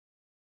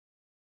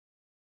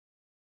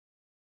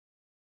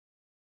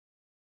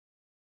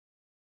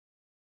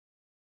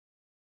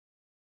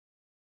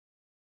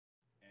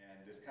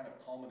this kind of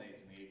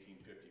culminates in the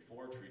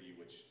 1854 treaty,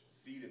 which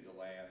ceded the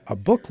land. A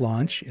book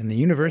launch in the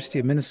University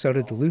of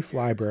Minnesota Duluth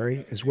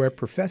Library is where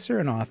professor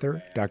and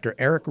author Dr.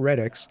 Erik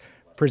Redix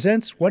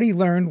presents what he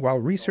learned while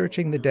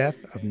researching the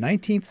death of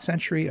 19th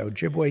century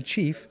Ojibwe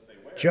chief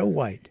Joe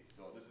White.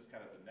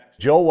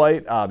 Joe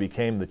White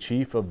became the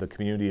chief of the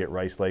community at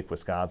Rice Lake,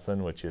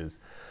 Wisconsin, which is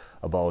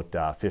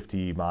about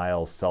 50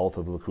 miles south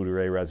of the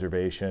Lecouderay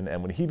Reservation.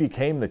 And when he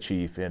became the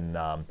chief in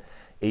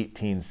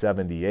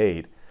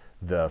 1878,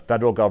 the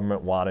federal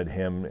government wanted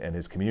him and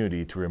his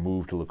community to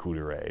remove to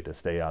Lecouderay, to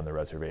stay on the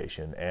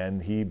reservation.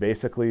 And he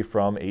basically,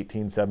 from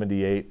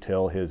 1878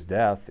 till his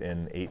death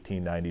in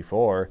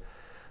 1894,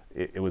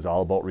 it was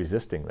all about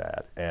resisting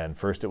that. And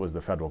first it was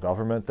the federal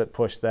government that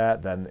pushed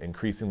that, then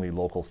increasingly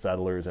local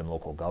settlers and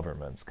local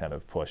governments kind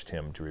of pushed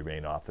him to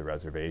remain off the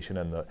reservation.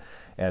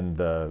 And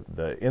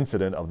the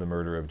incident of the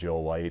murder of Joe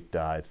White,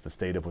 it's the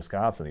state of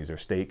Wisconsin. These are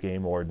state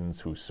game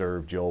wardens who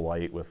served Joe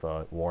White with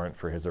a warrant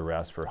for his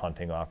arrest for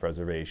hunting off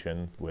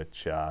reservation,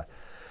 which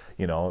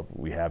you know,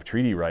 we have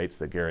treaty rights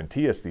that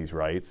guarantee us these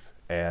rights,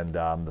 and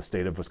the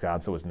state of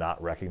Wisconsin was not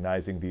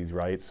recognizing these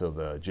rights, so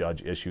the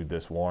judge issued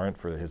this warrant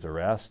for his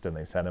arrest, and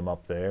they sent him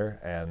up there.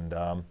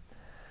 And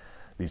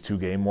these two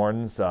game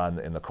wardens,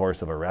 in the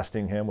course of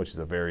arresting him, which is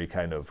a very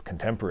kind of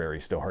contemporary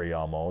story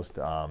almost,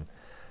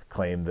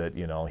 claimed that,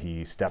 you know,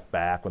 he stepped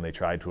back when they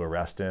tried to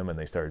arrest him, and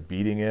they started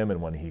beating him,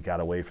 and when he got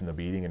away from the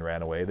beating and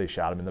ran away, they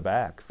shot him in the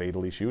back,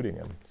 fatally shooting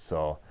him.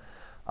 So,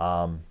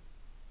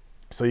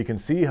 so you can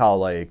see how,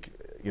 like,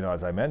 you know,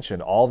 as I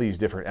mentioned, all these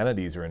different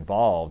entities are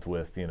involved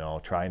with, you know,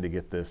 trying to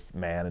get this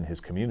man and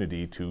his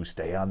community to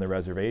stay on the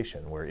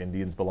reservation where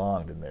Indians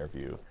belonged in their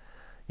view.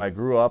 I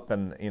grew up,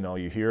 and, you know,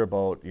 you hear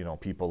about, you know,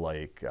 people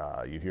like,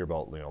 you hear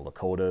about, you know,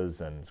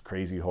 Lakotas and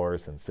Crazy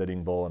Horse and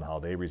Sitting Bull and how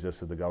they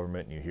resisted the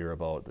government, and you hear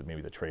about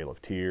maybe the Trail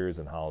of Tears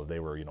and how they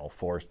were, you know,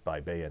 forced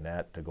by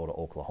bayonet to go to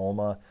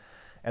Oklahoma.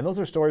 And those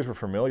are stories we're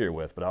familiar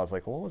with, but I was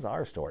like, well, what was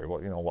our story?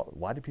 Well, you know,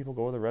 why did people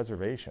go to the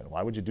reservation?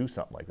 Why would you do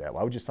something like that?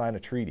 Why would you sign a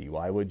treaty?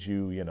 Why would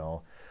you, you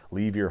know,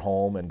 leave your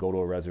home and go to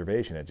a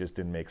reservation? It just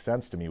didn't make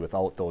sense to me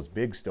without those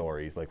big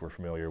stories like we're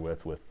familiar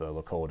with the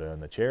Lakota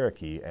and the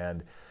Cherokee.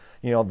 And,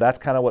 you know, that's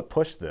kind of what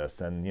pushed this.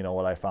 And, you know,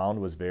 what I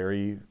found was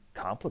very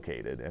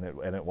complicated, and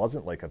it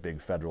wasn't like a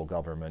big federal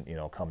government, you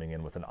know, coming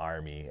in with an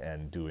army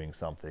and doing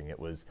something. It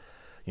was,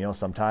 you know,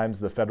 sometimes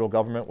the federal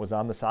government was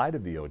on the side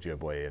of the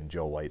Ojibwe and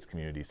Joe White's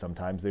community.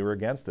 Sometimes they were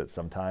against it.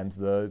 Sometimes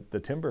the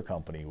timber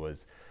company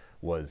was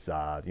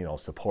you know,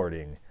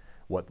 supporting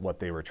what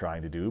they were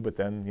trying to do. But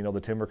then, you know, the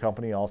timber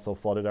company also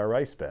flooded our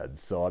rice beds.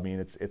 So I mean,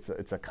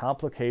 it's a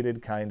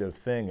complicated kind of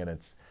thing,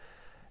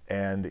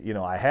 and you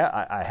know, I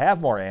have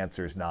more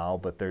answers now,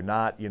 but they're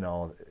not, you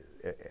know,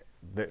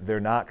 they're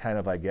not kind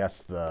of, I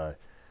guess,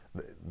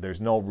 there's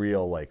no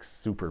real like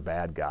super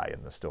bad guy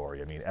in the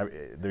story. I mean,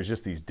 there's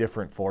just these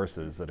different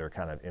forces that are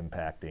kind of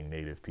impacting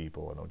Native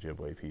people and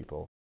Ojibwe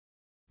people.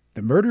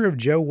 The Murder of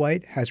Joe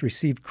White has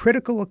received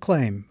critical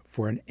acclaim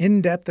for an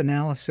in-depth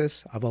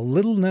analysis of a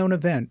little-known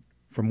event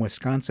from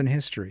Wisconsin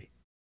history.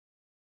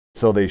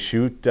 So they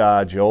shoot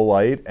Joe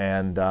White,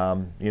 and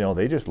you know,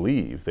 they just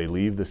leave. They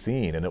leave the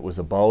scene, and it was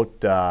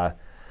about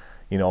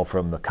you know,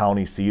 from the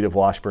county seat of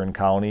Washburn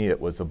County, it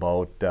was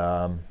about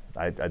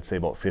I'd say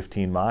about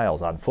 15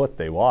 miles on foot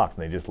they walked,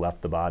 and they just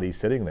left the body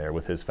sitting there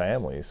with his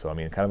family. So I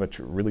mean, kind of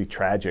a really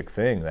tragic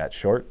thing, that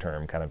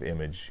short-term kind of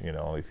image, you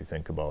know, if you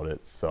think about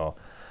it. So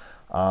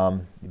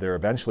they're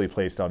eventually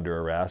placed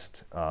under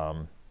arrest,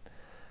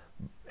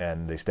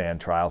 and they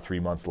stand trial 3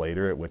 months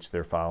later, at which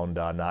they're found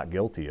not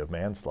guilty of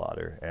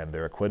manslaughter, and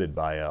they're acquitted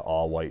by an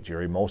all-white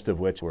jury, most of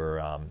which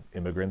were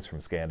immigrants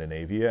from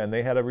Scandinavia, and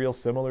they had a real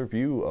similar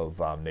view of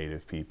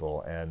Native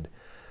people. And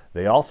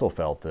they also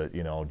felt that,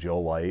 you know, Joe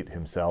White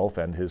himself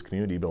and his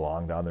community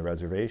belonged on the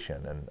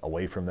reservation and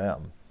away from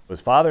them. His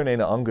father,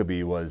 Nana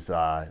Ungabi, was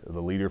the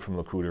leader from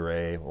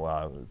Lecouderay,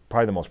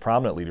 probably the most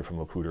prominent leader from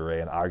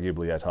Lecouderay, and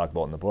arguably, I talk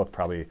about in the book,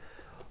 probably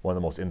one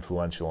of the most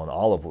influential in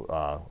all of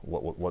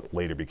what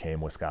later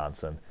became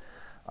Wisconsin.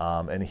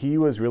 And he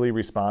was really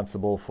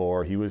responsible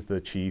for, he was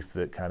the chief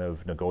that kind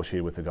of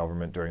negotiated with the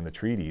government during the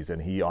treaties,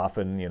 and he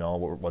often, you know,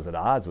 was at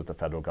odds with the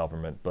federal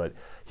government. But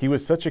he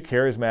was such a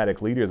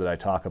charismatic leader that I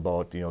talk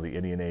about, you know, the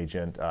Indian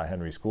agent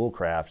Henry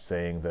Schoolcraft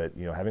saying that,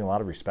 you know, having a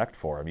lot of respect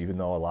for him, even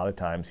though a lot of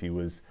times he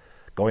was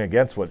going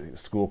against what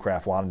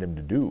Schoolcraft wanted him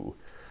to do.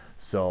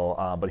 So,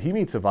 but he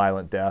meets a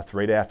violent death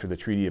right after the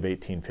Treaty of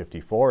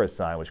 1854 is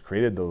signed, which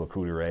created the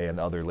Lecouderay and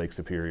other Lake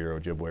Superior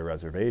Ojibwe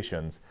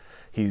reservations.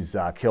 He's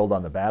killed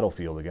on the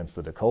battlefield against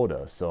the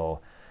Dakota.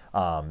 So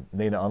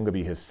Nana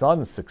Ungabi, his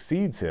son,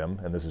 succeeds him,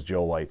 and this is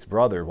Joe White's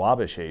brother,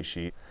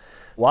 Wabashashi.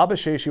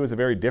 Wabashashi was a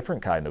very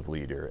different kind of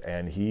leader,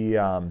 and he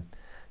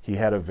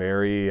had a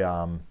very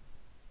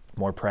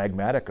more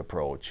pragmatic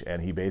approach,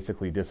 and he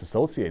basically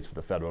disassociates with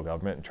the federal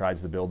government and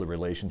tries to build a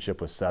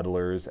relationship with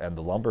settlers and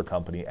the lumber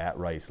company at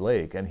Rice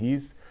Lake. And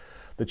he's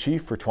the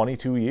chief for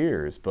 22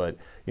 years, but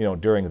you know,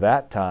 during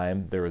that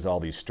time there was all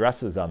these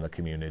stresses on the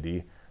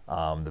community.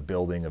 the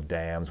building of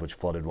dams which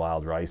flooded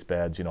wild rice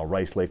beds. You know,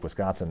 Rice Lake,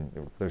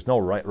 Wisconsin, there's no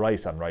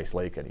rice on Rice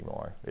Lake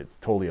anymore. It's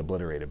totally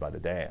obliterated by the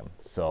dam.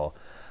 So,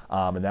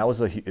 and that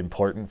was an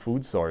important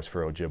food source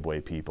for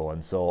Ojibwe people.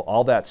 And so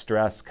all that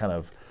stress kind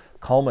of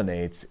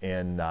culminates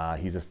in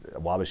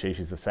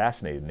Wabasheshe's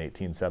assassinated in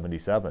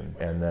 1877,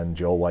 and then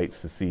Joe White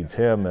succeeds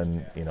him,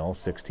 and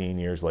 16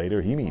 years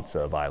later he meets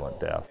a violent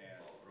death.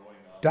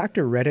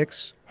 Dr.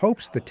 Redix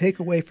hopes the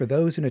takeaway for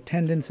those in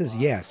attendance is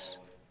yes,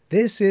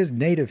 this is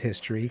Native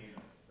history,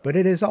 but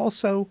it is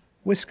also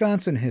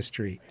Wisconsin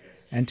history,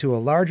 and to a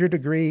larger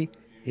degree,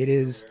 it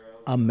is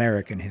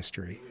American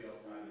history.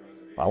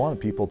 I want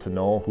people to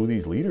know who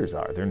these leaders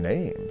are, their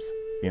names.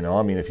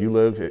 I mean, if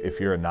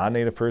you're a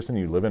non-Native person,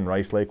 you live in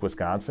Rice Lake,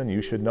 Wisconsin,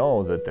 you should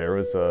know that there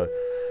was a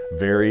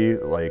very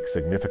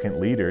significant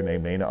leader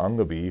named Nana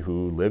Ungabi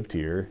who lived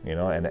here,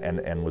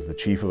 and was the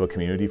chief of a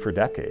community for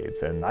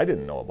decades. And I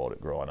didn't know about it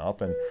growing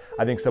up. And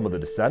I think some of the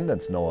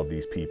descendants know of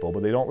these people,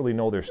 but they don't really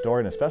know their story,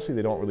 and especially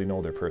they don't really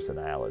know their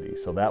personality.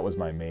 So that was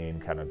my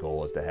main kind of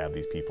goal, is to have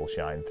these people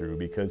shine through,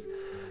 because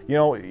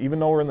even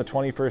though we're in the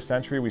 21st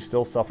century, we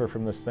still suffer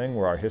from this thing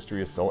where our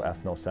history is so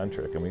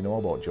ethnocentric, and we know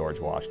about George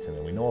Washington,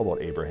 and we know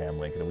about Abraham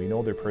Lincoln, and we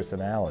know their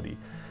personality.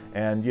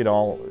 And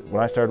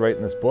when I started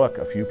writing this book,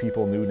 a few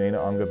people knew Nana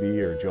Ungabi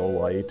or Joe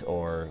White,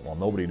 well,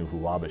 nobody knew who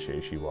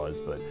Wabasheshe was,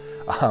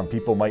 but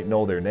people might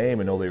know their name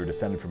and know they were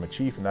descended from a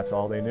chief, and that's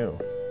all they knew.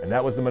 And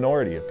that was the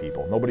minority of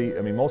people.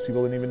 Most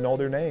people didn't even know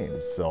their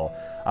names. So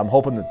I'm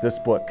hoping that this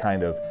book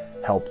kind of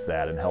helps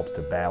that, and helps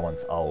to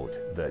balance out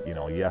that,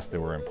 yes,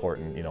 there were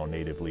important,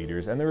 Native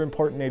leaders, and there were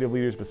important Native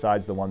leaders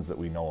besides the ones that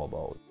we know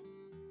about.